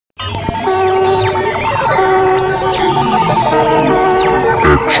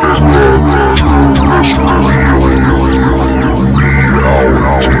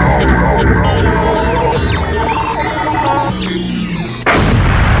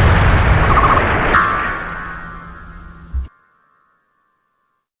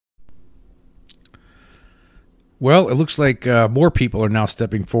Well, it looks like more people are now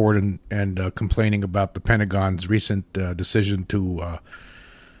stepping forward and complaining about the Pentagon's recent decision to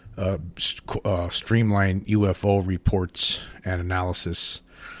streamline UFO reports and analysis.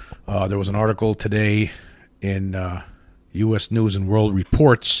 There was an article today in U.S. News and World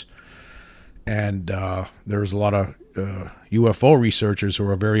Reports, and there's a lot of UFO researchers who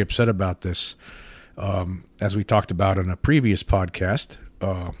are very upset about this. As we talked about in a previous podcast,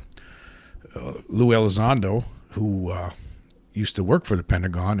 Lou Elizondo, who used to work for the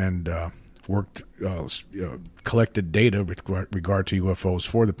Pentagon and collected data with regard to UFOs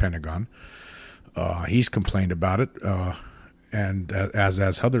for the Pentagon. He's complained about it, and as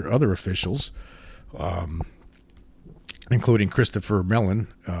other officials, including Christopher Mellon.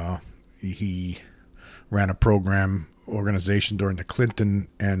 He ran a program organization during the Clinton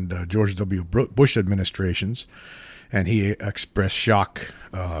and George W. Bush administrations, and he expressed shock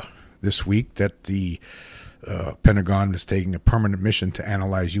this week that the Pentagon is taking a permanent mission to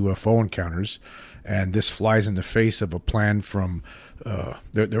analyze UFO encounters, and this flies in the face of a plan from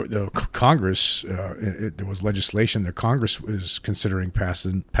the Congress. There was legislation that Congress was considering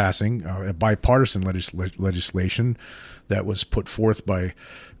passing a bipartisan legislation that was put forth by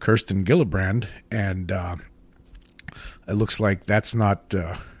Kirsten Gillibrand, and it looks like that's not.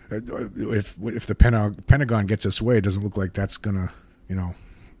 If the Pentagon gets its way, it doesn't look like that's gonna,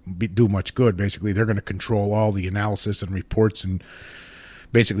 do much good. Basically, they're going to control all the analysis and reports and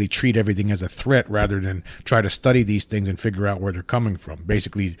basically treat everything as a threat rather than try to study these things and figure out where they're coming from.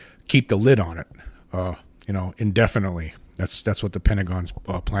 Basically, keep the lid on it, indefinitely. That's what the Pentagon's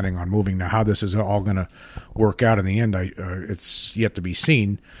planning on moving. Now, how this is all going to work out in the end, it's yet to be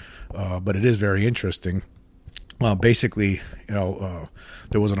seen, but it is very interesting. Basically,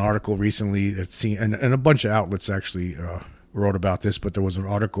 there was an article recently and a bunch of outlets actually wrote about this, but there was an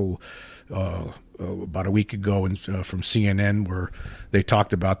article about a week ago from CNN where they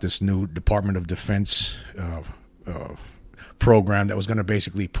talked about this new Department of Defense program that was going to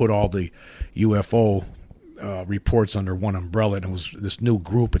basically put all the UFO reports under one umbrella. And it was this new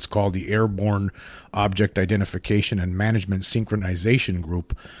group. It's called the Airborne Object Identification and Management Synchronization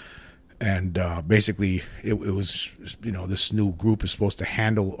Group. And basically, it was, this new group is supposed to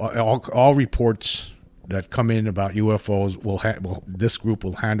handle all reports that come in about UFOs. This group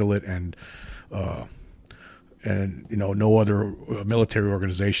will handle it, and no other military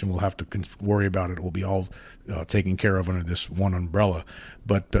organization will have to worry about it. It will be all taken care of under this one umbrella.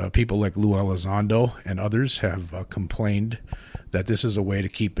 But people like Lou Elizondo and others have complained that this is a way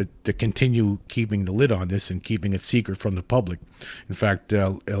to continue keeping the lid on this and keeping it secret from the public. In fact,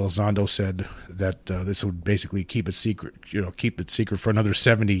 Elizondo said that this would basically keep it secret for another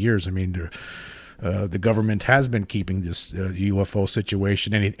 70 years. I mean, the government has been keeping this UFO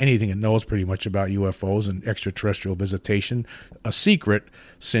situation, anything it knows pretty much about UFOs and extraterrestrial visitation, a secret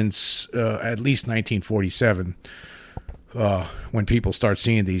since at least 1947, when people start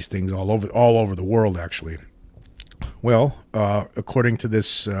seeing these things all over the world, actually. Well, according to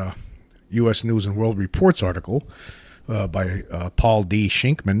this U.S. News and World Reports article by Paul D.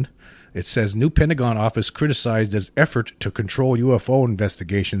 Shinkman, it says, new Pentagon office criticized as effort to control UFO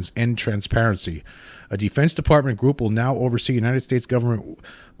investigations and transparency. A Defense Department group will now oversee United States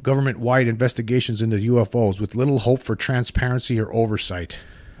government-wide investigations into UFOs with little hope for transparency or oversight.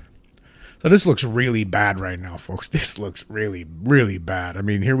 So this looks really bad right now, folks. This looks really, really bad. I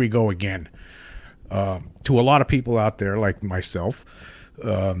mean, here we go again. To a lot of people out there like myself,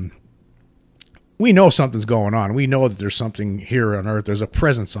 we know something's going on. We know that there's something here on Earth. There's a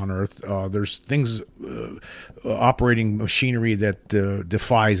presence on Earth. There's things operating machinery that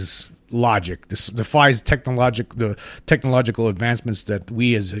defies logic. This defies the technological advancements that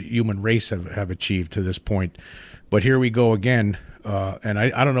we as a human race have achieved to this point. But here we go again. And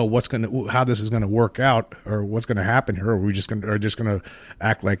I don't know how this is going to work out or what's going to happen here. Or we're just going to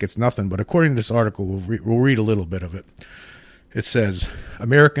act like it's nothing. But according to this article, we'll read a little bit of it. It says,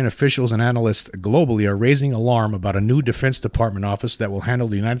 American officials and analysts globally are raising alarm about a new Defense Department office that will handle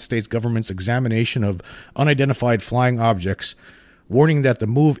the United States government's examination of unidentified flying objects, warning that the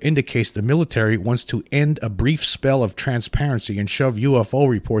move indicates the military wants to end a brief spell of transparency and shove UFO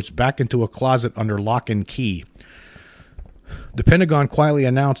reports back into a closet under lock and key. The Pentagon quietly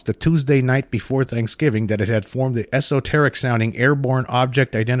announced the Tuesday night before Thanksgiving that it had formed the esoteric-sounding Airborne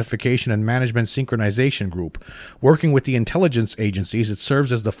Object Identification and Management Synchronization Group. Working with the intelligence agencies, it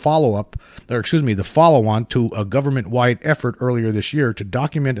serves as the follow-on to a government-wide effort earlier this year to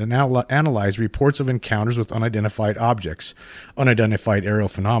document and analyze reports of encounters with unidentified objects, unidentified aerial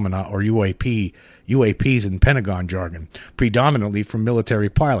phenomena, or UAPs in Pentagon jargon, predominantly from military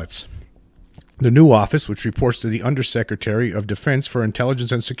pilots. The new office, which reports to the Undersecretary of Defense for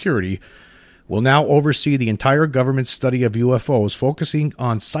Intelligence and Security, will now oversee the entire government's study of UFOs, focusing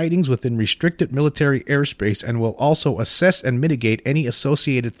on sightings within restricted military airspace, and will also assess and mitigate any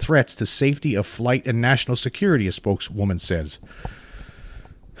associated threats to safety of flight and national security, a spokeswoman says.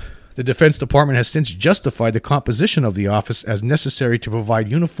 The Defense Department has since justified the composition of the office as necessary to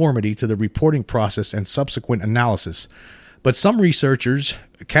provide uniformity to the reporting process and subsequent analysis. But some researchers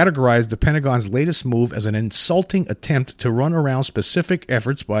categorize the Pentagon's latest move as an insulting attempt to run around specific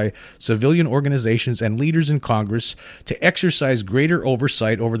efforts by civilian organizations and leaders in Congress to exercise greater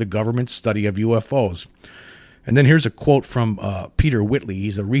oversight over the government's study of UFOs. And then here's a quote from Peter Whitley.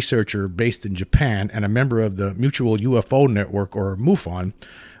 He's a researcher based in Japan and a member of the Mutual UFO Network, or MUFON,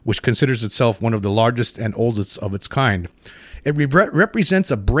 which considers itself one of the largest and oldest of its kind. It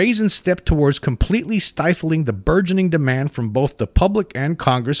represents a brazen step towards completely stifling the burgeoning demand from both the public and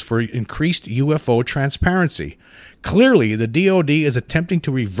Congress for increased UFO transparency. Clearly, the DoD is attempting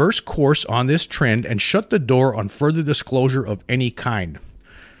to reverse course on this trend and shut the door on further disclosure of any kind.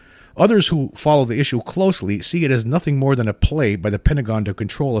 Others who follow the issue closely see it as nothing more than a play by the Pentagon to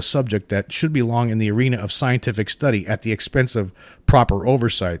control a subject that should belong in the arena of scientific study at the expense of proper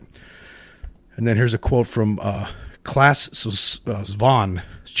oversight. And then here's a quote from Claes Svahn,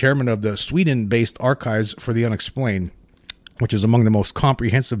 chairman of the Sweden-based Archives for the Unexplained, which is among the most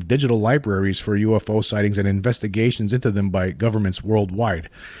comprehensive digital libraries for UFO sightings and investigations into them by governments worldwide.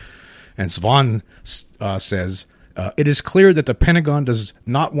 And Svahn says, it is clear that the Pentagon does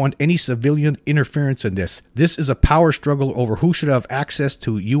not want any civilian interference in this. This is a power struggle over who should have access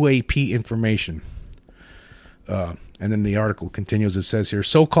to UAP information. And then the article continues. It says here,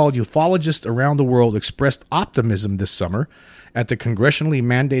 so-called ufologists around the world expressed optimism this summer at the congressionally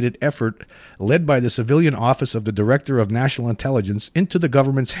mandated effort led by the Civilian Office of the Director of National Intelligence into the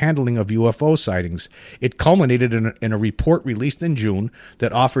government's handling of UFO sightings. It culminated in a report released in June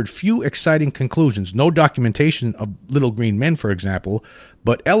that offered few exciting conclusions, no documentation of little green men, for example,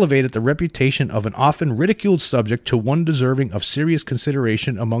 but elevated the reputation of an often ridiculed subject to one deserving of serious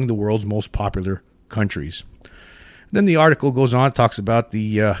consideration among the world's most popular countries. Then the article goes on, talks about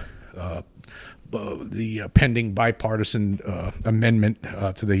the pending bipartisan amendment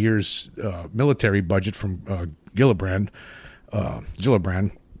to the year's military budget from Gillibrand,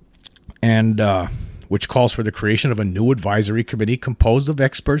 and which calls for the creation of a new advisory committee composed of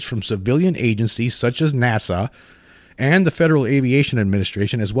experts from civilian agencies such as NASA and the Federal Aviation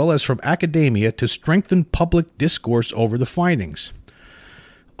Administration, as well as from academia, to strengthen public discourse over the findings.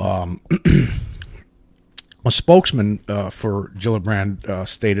 A spokesman for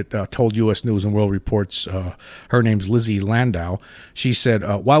Gillibrand told U.S. News and World Report's, her name's Lizzie Landau. She said,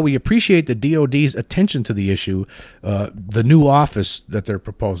 while we appreciate the DOD's attention to the issue, the new office that they're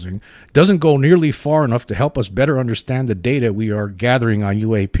proposing doesn't go nearly far enough to help us better understand the data we are gathering on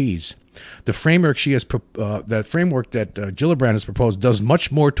UAPs. The framework that Gillibrand has proposed does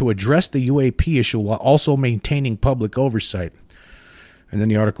much more to address the UAP issue while also maintaining public oversight. And then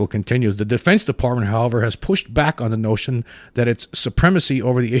the article continues. The Defense Department, however, has pushed back on the notion that its supremacy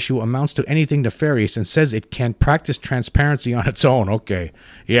over the issue amounts to anything nefarious and says it can practice transparency on its own. Okay,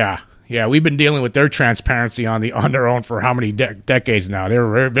 yeah, we've been dealing with their transparency on their own for how many decades now? They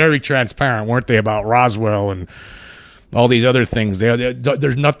were very, very transparent, weren't they, about Roswell and all these other things?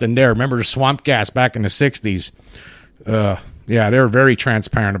 There's nothing there. Remember the swamp gas back in the 60s? Yeah, they were very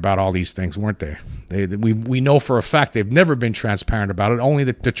transparent about all these things, weren't they? We know for a fact they've never been transparent about it. Only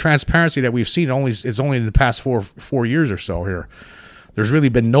the transparency that we've seen is only in the past four years or so here. There's really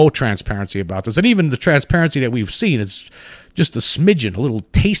been no transparency about this. And even the transparency that we've seen is just a smidgen, a little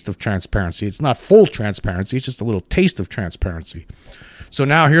taste of transparency. It's not full transparency. It's just a little taste of transparency. So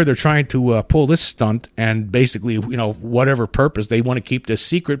now here they're trying to pull this stunt, and basically, whatever purpose, they want to keep this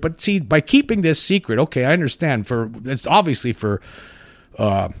secret. But see, by keeping this secret, okay, I understand. It's obviously for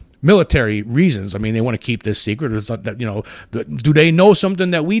military reasons. I mean, they want to keep this secret. It's not that, do they know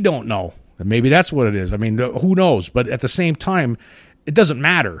something that we don't know? And maybe that's what it is. I mean, who knows? But at the same time, it doesn't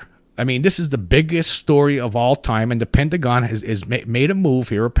matter. I mean, this is the biggest story of all time, and the Pentagon has made a move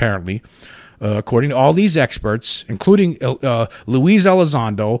here, apparently, according to all these experts, including Luis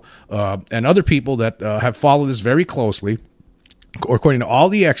Elizondo and other people that have followed this very closely. according to all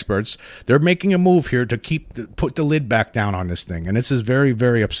the experts, they're making a move here to put the lid back down on this thing, and this is very,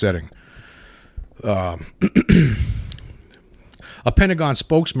 very upsetting. A Pentagon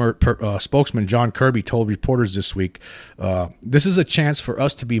spokesman, John Kirby, told reporters this week, this is a chance for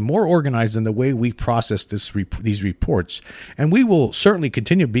us to be more organized in the way we process these reports, and we will certainly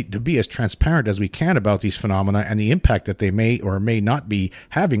continue to be as transparent as we can about these phenomena and the impact that they may or may not be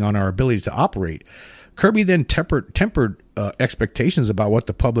having on our ability to operate. Kirby then tempered expectations about what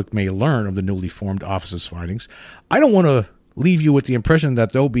the public may learn of the newly formed office's findings. I don't want to leave you with the impression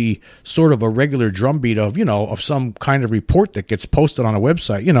that there'll be sort of a regular drumbeat of some kind of report that gets posted on a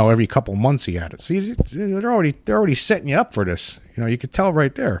website, every couple months. He added. See, they're already setting you up for this. You could tell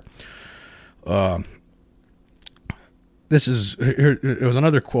right there. There was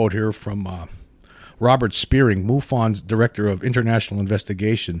another quote here from Robert Spearing, MUFON's director of international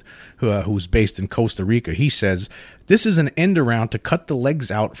investigation, who's based in Costa Rica. He says, this is an end around to cut the legs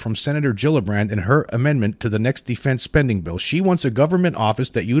out from Senator Gillibrand and her amendment to the next defense spending bill. She wants a government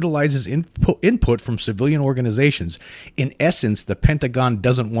office that utilizes input from civilian organizations. In essence, the Pentagon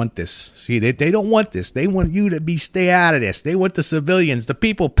doesn't want this. See, they don't want this. They want you to stay out of this. They want the civilians, the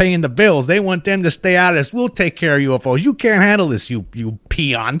people paying the bills. They want them to stay out of this. We'll take care of UFOs. You can't handle this, you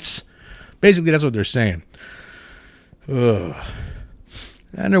peons. Basically, that's what they're saying. And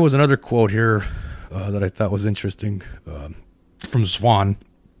there was another quote here that I thought was interesting from Swan.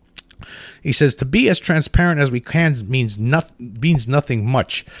 He says, to be as transparent as we can means nothing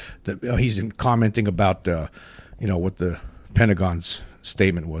much. He's commenting about, what the Pentagon's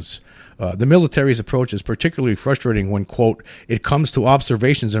statement was. The military's approach is particularly frustrating when, quote, it comes to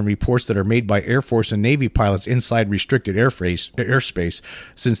observations and reports that are made by Air Force and Navy pilots inside restricted airspace,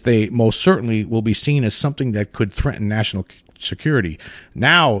 since they most certainly will be seen as something that could threaten national security.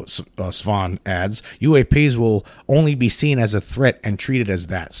 Now, Svan adds, UAPs will only be seen as a threat and treated as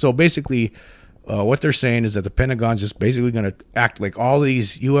that. So basically, what they're saying is that the Pentagon's just basically going to act like all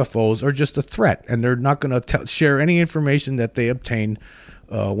these UFOs are just a threat, and they're not going to share any information that they obtain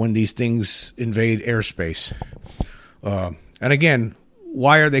when these things invade airspace. And again,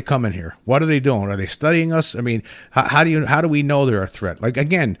 why are they coming here? What are they doing? Are they studying us? I mean, how do we know they're a threat? Like,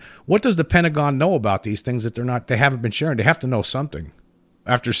 again, what does the Pentagon know about these things that they haven't been sharing? They have to know something.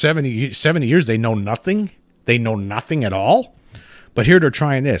 After 70 years, they know nothing. They know nothing at all. But here they're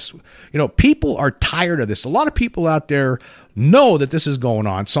trying this. People are tired of this. A lot of people out there know that this is going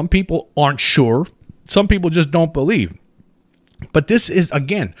on. Some people aren't sure. Some people just don't believe. But this is,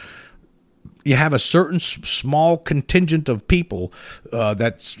 again, you have a certain small contingent of people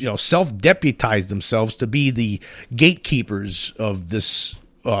that self-deputize themselves to be the gatekeepers of this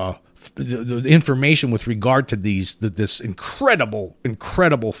the information with regard to this incredible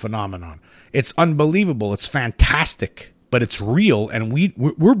phenomenon. It's unbelievable. It's fantastic. But it's real, and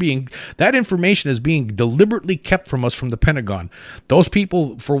that information is being deliberately kept from us from the Pentagon. Those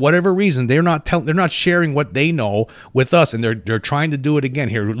people, for whatever reason, they're not sharing what they know with us, and they're trying to do it again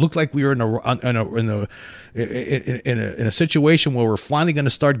here. It looked like we were in a situation where we're finally going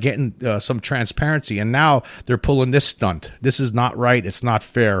to start getting some transparency, and now they're pulling this stunt. This is not right. It's not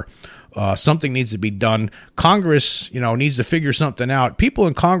fair. Something needs to be done. Congress, needs to figure something out. People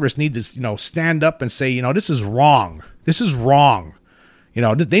in Congress need to, stand up and say, this is wrong. This is wrong.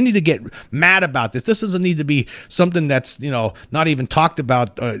 They need to get mad about this. This doesn't need to be something that's, not even talked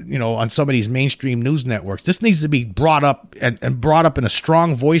about, on some of these mainstream news networks. This needs to be brought up and brought up in a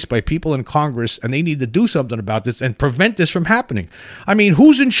strong voice by people in Congress, and they need to do something about this and prevent this from happening. I mean,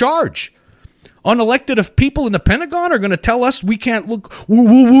 who's in charge? Unelected people in the Pentagon are going to tell us we can't look.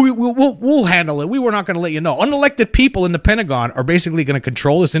 We'll handle it. We were not going to let you know. Unelected people in the Pentagon are basically going to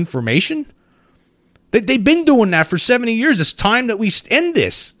control this information. They've been doing that for 70 years. It's time that we end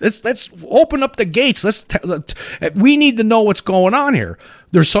this. Let's open up the gates. We need to know what's going on here.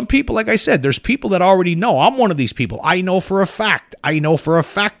 There's some people, like I said, there's people that already know. I'm one of these people. I know for a fact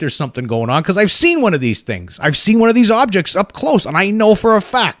there's something going on because I've seen one of these things. I've seen one of these objects up close, and I know for a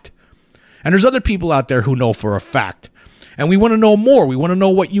fact. And there's other people out there who know for a fact. And we want to know more. We want to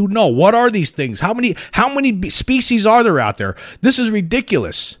know what you know. What are these things? How many species are there out there? This is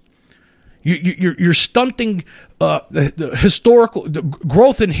ridiculous. You're stunting the historical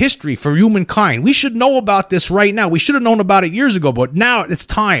growth in history for humankind. We should know about this right now. We should have known about it years ago, but now it's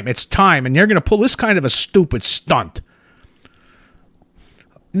time. It's time, and you're going to pull this kind of a stupid stunt.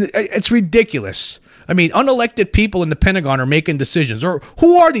 It's ridiculous. I mean, unelected people in the Pentagon are making decisions. Or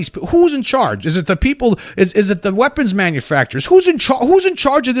who are these people? Who's in charge? Is it the people? Is it the weapons manufacturers? Who's in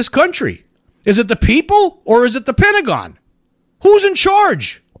charge of this country? Is it the people or is it the Pentagon? Who's in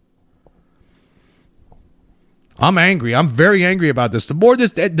charge? I'm angry. I'm very angry about this. The more the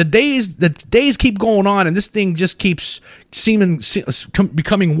days keep going on, and this thing just keeps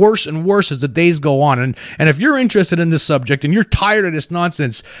becoming worse and worse as the days go on. And if you're interested in this subject and you're tired of this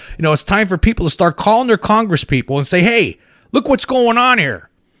nonsense, it's time for people to start calling their Congress people and say, hey, look what's going on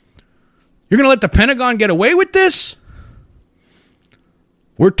here. You're going to let the Pentagon get away with this?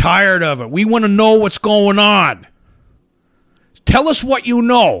 We're tired of it. We want to know what's going on. Tell us what you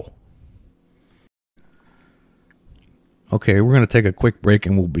know. Okay, we're going to take a quick break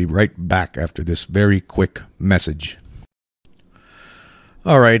and we'll be right back after this very quick message.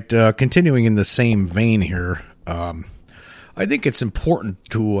 All right, continuing in the same vein here, I think it's important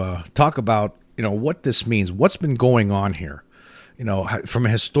to talk about, what this means, what's been going on here, from a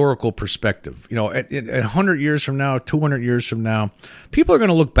historical perspective. At 100 years from now, 200 years from now, people are going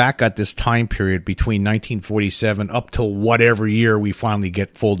to look back at this time period between 1947 up till whatever year we finally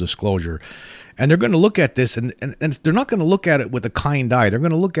get full disclosure. And they're going to look at this, and they're not going to look at it with a kind eye. They're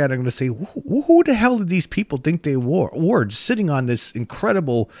going to look at it and say, who the hell did these people think they were just sitting on this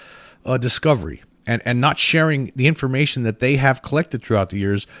incredible discovery and not sharing the information that they have collected throughout the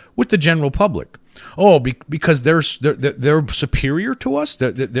years with the general public? Oh, because they're superior to us.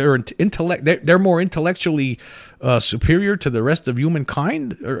 They're more intellectually superior to the rest of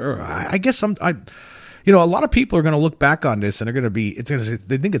humankind. Or I guess a lot of people are going to look back on this and they're going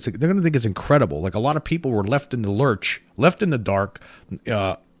to think it's incredible. Like, a lot of people were left in the lurch, left in the dark.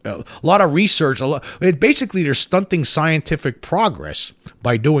 A lot of research. Basically, they're stunting scientific progress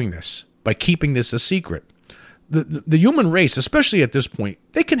by doing this, by keeping this a secret. The human race, especially at this point,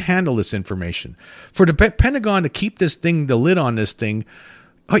 they can handle this information. For the Pentagon to keep the lid on this thing,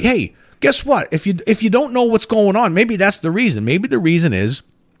 hey, guess what? If you don't know what's going on, maybe that's the reason. Maybe the reason is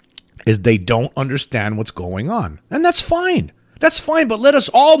they don't understand what's going on. And that's fine. That's fine, but let us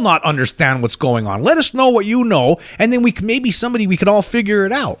all not understand what's going on. Let us know what you know, and then we could all figure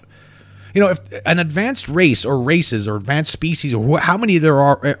it out. If an advanced race or races or advanced species, or how many there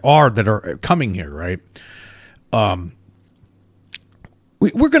are that are coming here, right?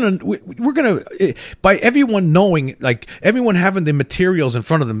 We're gonna by everyone knowing, like everyone having the materials in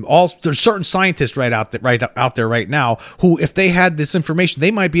front of them. There's certain scientists out there right now who, if they had this information, they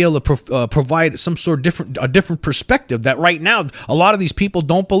might be able to provide some sort of different perspective that right now a lot of these people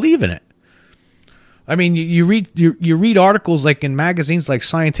don't believe in it. I mean, you read articles like in magazines like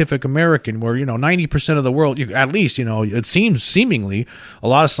Scientific American, where 90% of the world, at least it seems seemingly a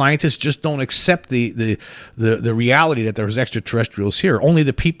lot of scientists just don't accept the reality that there's extraterrestrials here. Only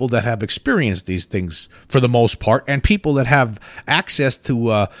the people that have experienced these things, for the most part, and people that have access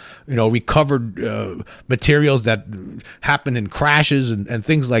to recovered materials that happen in crashes and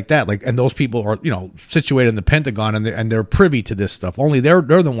things like that. And those people are situated in the Pentagon and they're privy to this stuff. Only they're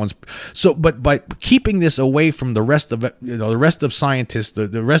the ones. So, but by keeping this away from the rest of the rest of scientists,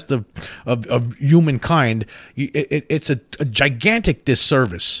 the rest of humankind, it's a gigantic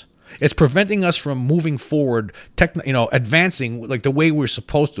disservice. It's preventing us from moving forward, advancing like the way we're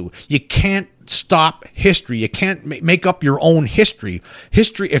supposed to. You can't stop history. You can't make up your own history.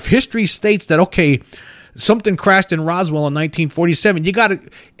 If history states that, okay, something crashed in Roswell in 1947,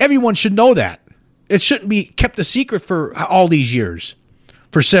 everyone should know that. It shouldn't be kept a secret for all these years.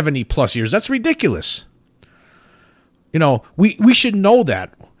 For 70 plus years. That's ridiculous. We should know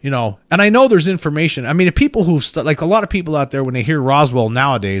that, and I know there's information. I mean, if people like a lot of people out there, when they hear Roswell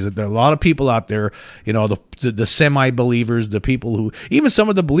nowadays, there are a lot of people out there, the semi-believers, the people who, even some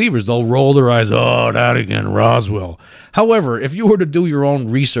of the believers, they'll roll their eyes. Oh, that again, Roswell. However, if you were to do your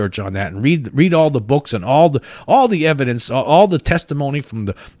own research on that and read all the books and all the evidence, all the testimony from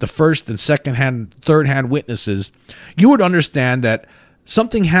the first and second-hand, third-hand witnesses, you would understand that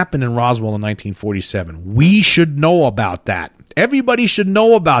something happened in Roswell in 1947. We should know about that. Everybody should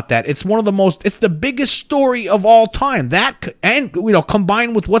know about that. It's it's the biggest story of all time. That, and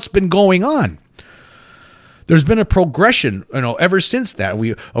combined with what's been going on. There's been a progression, ever since that.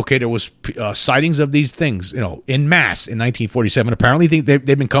 There was sightings of these things, in mass in 1947. Apparently they've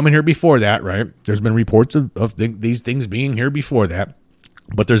been coming here before that, right? There's been reports of these things being here before that.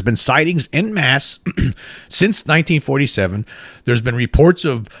 But there's been sightings en masse since 1947. There's been reports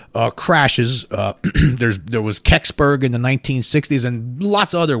of crashes. There was Kecksburg in the 1960s and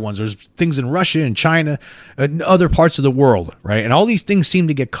lots of other ones. There's things in Russia and China and other parts of the world, right? And all these things seem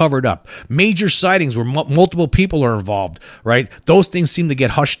to get covered up. Major sightings where multiple people are involved, right? Those things seem to get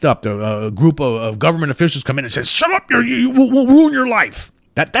hushed up. A group of government officials come in and say, "Shut up! You will ruin your life."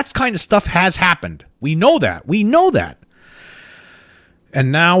 That's kind of stuff has happened. We know that.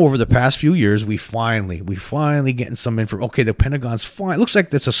 And now, over the past few years, we finally getting some information. Okay, the Pentagon's fine. It looks like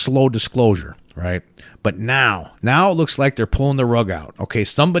that's a slow disclosure, right? But now it looks like they're pulling the rug out. Okay,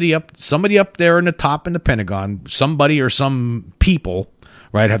 somebody up there in the top in the Pentagon, somebody or some people,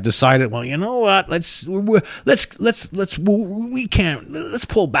 right, have decided. Well, you know what? Let's pull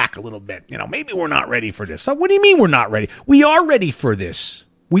back a little bit. You know, maybe we're not ready for this. So what do you mean we're not ready? We are ready for this.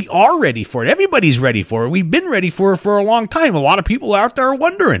 We are ready for it. Everybody's ready for it. We've been ready for it for a long time. A lot of people out there are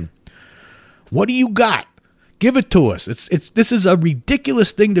wondering, what do you got? Give it to us. This is a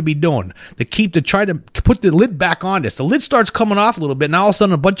ridiculous thing to be doing, to try to put the lid back on this. The lid starts coming off a little bit. Now all of a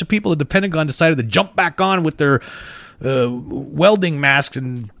sudden a bunch of people at the Pentagon decided to jump back on with their welding masks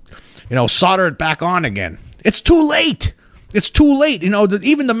and, you know, solder it back on again. It's too late. It's too late. You know,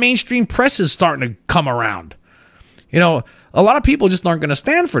 even the mainstream press is starting to come around. You know, a lot of people just aren't going to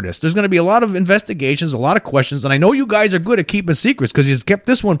stand for this. There's going to be a lot of investigations, a lot of questions, and I know you guys are good at keeping secrets because you've kept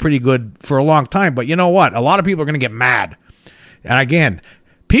this one pretty good for a long time, but you know what? A lot of people are going to get mad. And again,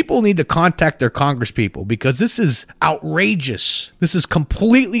 people need to contact their Congress people because this is outrageous. This is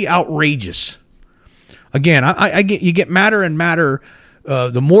completely outrageous. Again, you get madder and madder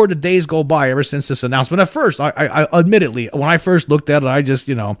the more the days go by ever since this announcement. At first, I admittedly, when I first looked at it, I just,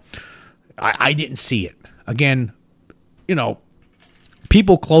 you know, I didn't see it. Again, you know,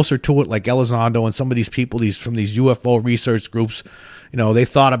 people closer to it like Elizondo and some of these people from these UFO research groups, you know, they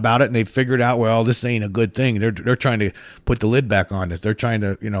thought about it and they figured out, well, this ain't a good thing. They're trying to put the lid back on this. They're trying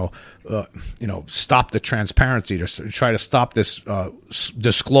to, stop the transparency. To try to stop this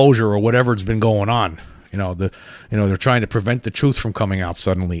disclosure or whatever's been going on. They're trying to prevent the truth from coming out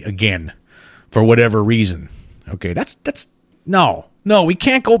suddenly again for whatever reason. Okay, that's no, we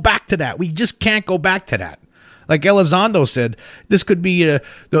can't go back to that. We just can't go back to that. Like Elizondo said, this could be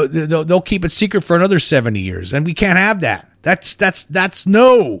they'll keep it secret for another 70 years, and we can't have that. That's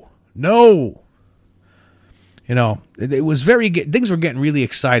no. You know, it was things were getting really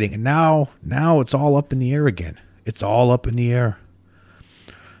exciting, and now it's all up in the air again. It's all up in the air,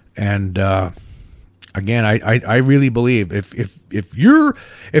 and again, I really believe if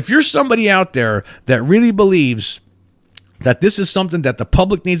you're somebody out there that really believes that this is something that the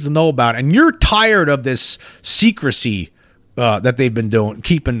public needs to know about, and you're tired of this secrecy that they've been doing,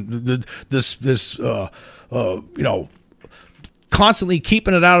 keeping constantly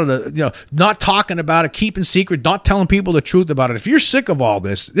keeping it out of the, not talking about it, keeping secret, not telling people the truth about it. If you're sick of all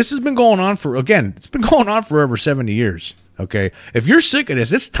this has been going on it's been going on for over 70 years. Okay. If you're sick of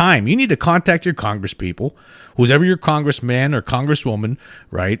this, it's time. You need to contact your Congress people, who's ever your congressman or congresswoman,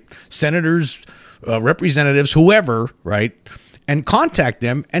 right? Senators, representatives, whoever, right? And contact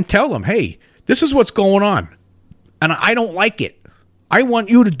them and tell them, hey, this is what's going on. And I don't like it. I want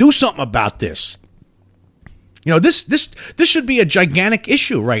you to do something about this. You know, this should be a gigantic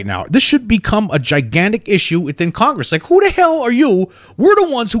issue right now. This should become a gigantic issue within Congress. Like, who the hell are you? We're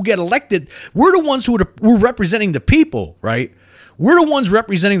the ones who get elected. We're the ones we're representing the people, right? We're the ones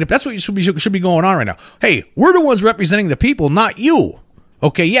representing that's what should be going on right now. Hey, we're the ones representing the people, not you.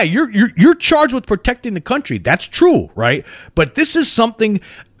 Okay, yeah, you're charged with protecting the country. That's true, right? But this is something,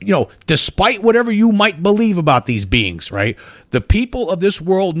 despite whatever you might believe about these beings, right? The people of this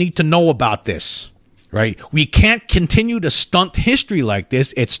world need to know about this, right? We can't continue to stunt history like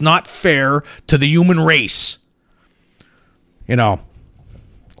this. It's not fair to the human race.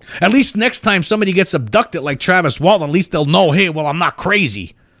 At least next time somebody gets abducted like Travis Walton, at least they'll know, hey, well, I'm not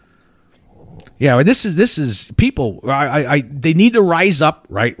crazy. Yeah, this is people. They need to rise up,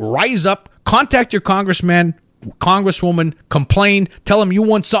 right? Rise up. Contact your congressman, congresswoman. Complain. Tell them you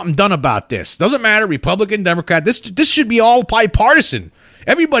want something done about this. Doesn't matter, Republican, Democrat. This should be all bipartisan.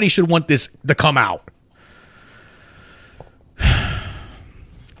 Everybody should want this to come out.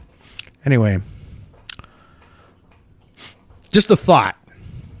 Anyway, just a thought.